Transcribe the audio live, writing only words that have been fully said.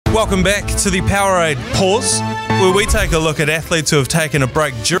Welcome back to the Powerade Pause, where we take a look at athletes who have taken a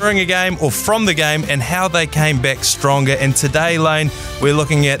break during a game or from the game and how they came back stronger. And today, Lane, we're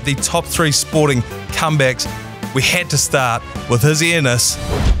looking at the top 3 sporting comebacks. We had to start with His Earnest,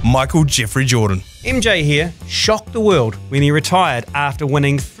 Michael Jeffrey Jordan. MJ here shocked the world when he retired after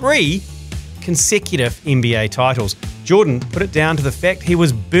winning 3 consecutive NBA titles. Jordan put it down to the fact he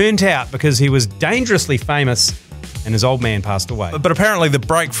was burnt out because he was dangerously famous and his old man passed away. But apparently the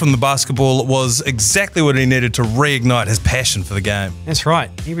break from the basketball was exactly what he needed to reignite his passion for the game. That's right.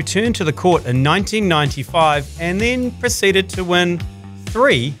 He returned to the court in 1995 and then proceeded to win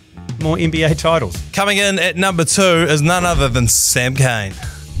 3 more NBA titles. Coming in at number 2 is none other than Sam Cane.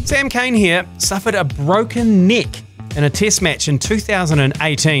 Sam Cane here suffered a broken neck in a test match in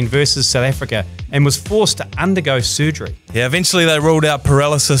 2018 versus South Africa and was forced to undergo surgery. Yeah, eventually they ruled out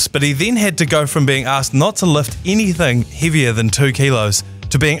paralysis, but he then had to go from being asked not to lift anything heavier than 2 kilos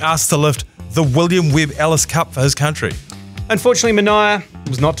to being asked to lift the William Webb Ellis Cup for his country. Unfortunately, Manaia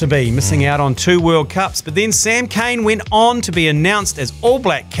was not to be, missing out on 2 World Cups, but then Sam Cane went on to be announced as All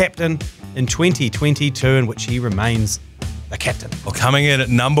Black captain in 2022, in which he remains the captain. Well, coming in at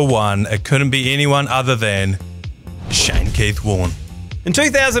number 1, it couldn't be anyone other than Shane Keith Warne. In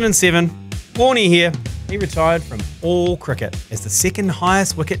 2007, Warnie here, he retired from all cricket as the 2nd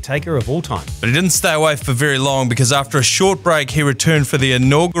highest wicket taker of all time. But he didn't stay away for very long, because after a short break he returned for the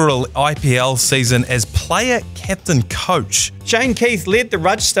inaugural IPL season as player captain coach. Shane Keith led the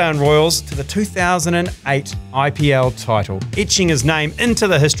Rajasthan Royals to the 2008 IPL title, etching his name into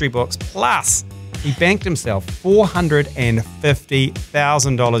the history books. Plus, he banked himself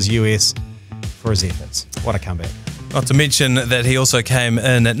 $450,000 US for his efforts. What a comeback. Not to mention that he also came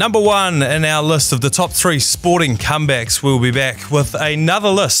in at number 1 in our list of the top 3 sporting comebacks. We'll be back with another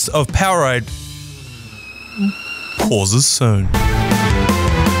list of Powerade pauses soon.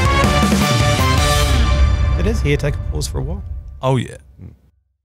 It is here. Take a pause for a while. Oh yeah.